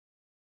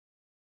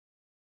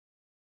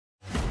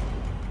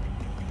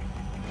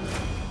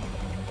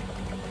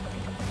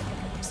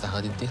بصح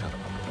غادي ديرها.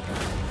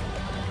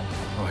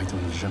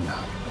 وعدوني الجنة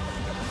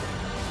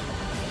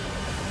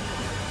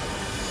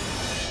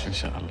إن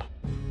شاء الله.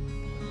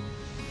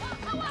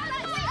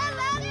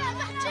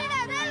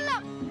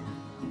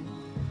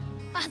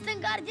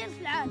 أحسن كارديان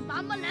في العالم، ما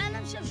عمر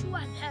العالم شاف شي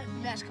واحد بحال.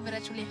 علاش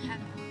كبرات ولي بحال؟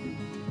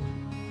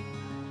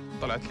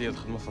 طلعت لي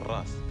الخدمة في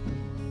الراس.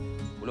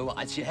 ولو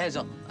وقعت شي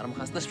حاجة راه ما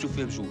خاصناش نشوف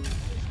فيها بجوج.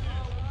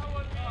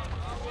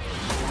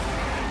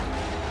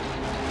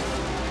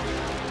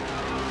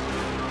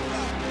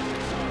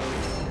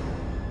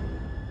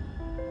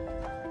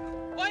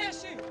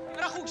 وياشين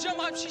راه خوك جا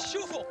ما غنمشي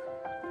نشوفو.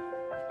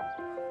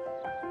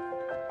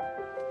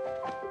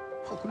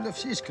 خو كلها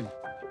في شكل.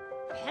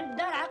 بحال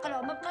الدار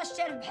عقله، ما بقاش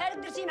تعرف بحالك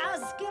درتي معاه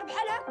السكير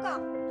بحال هكا.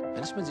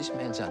 علاش ما تجيش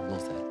معايا انت عند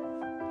النصير؟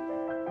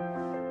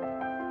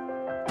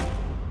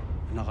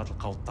 هنا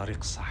غتلقاو الطريق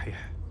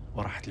الصحيح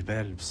وراحة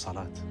البال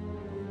بالصلاة.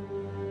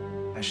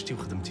 عشتي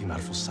وخدمتي مع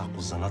الفساق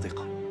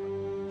والزنادقة،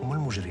 هما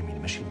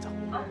المجرمين ماشي انت.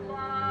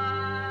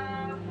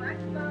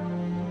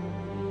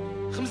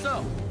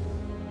 خمسة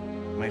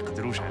ما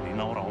يقدروش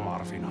علينا وراهم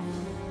عارفينها.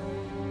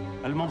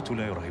 الموت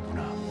لا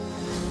يرهبنا.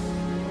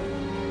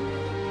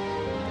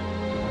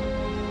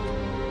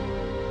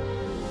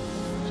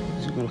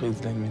 تقول غير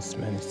زلان ما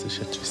يسمعني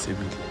استشهدت في سبيل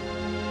الله.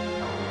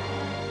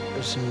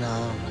 رسمنا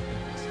عامرك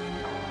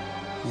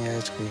يا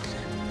تقيل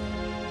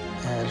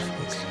يا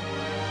الفوز.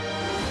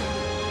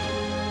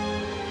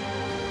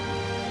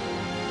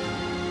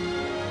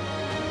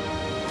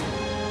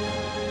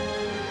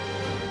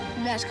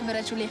 علاش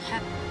كبرات ولي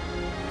بحال؟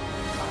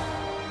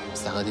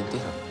 بصح غادي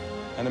ديرها.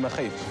 أنا ما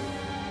خايفش،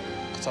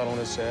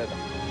 اختارونا الشهادة.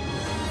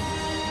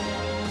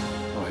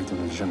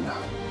 وعدوني الجنة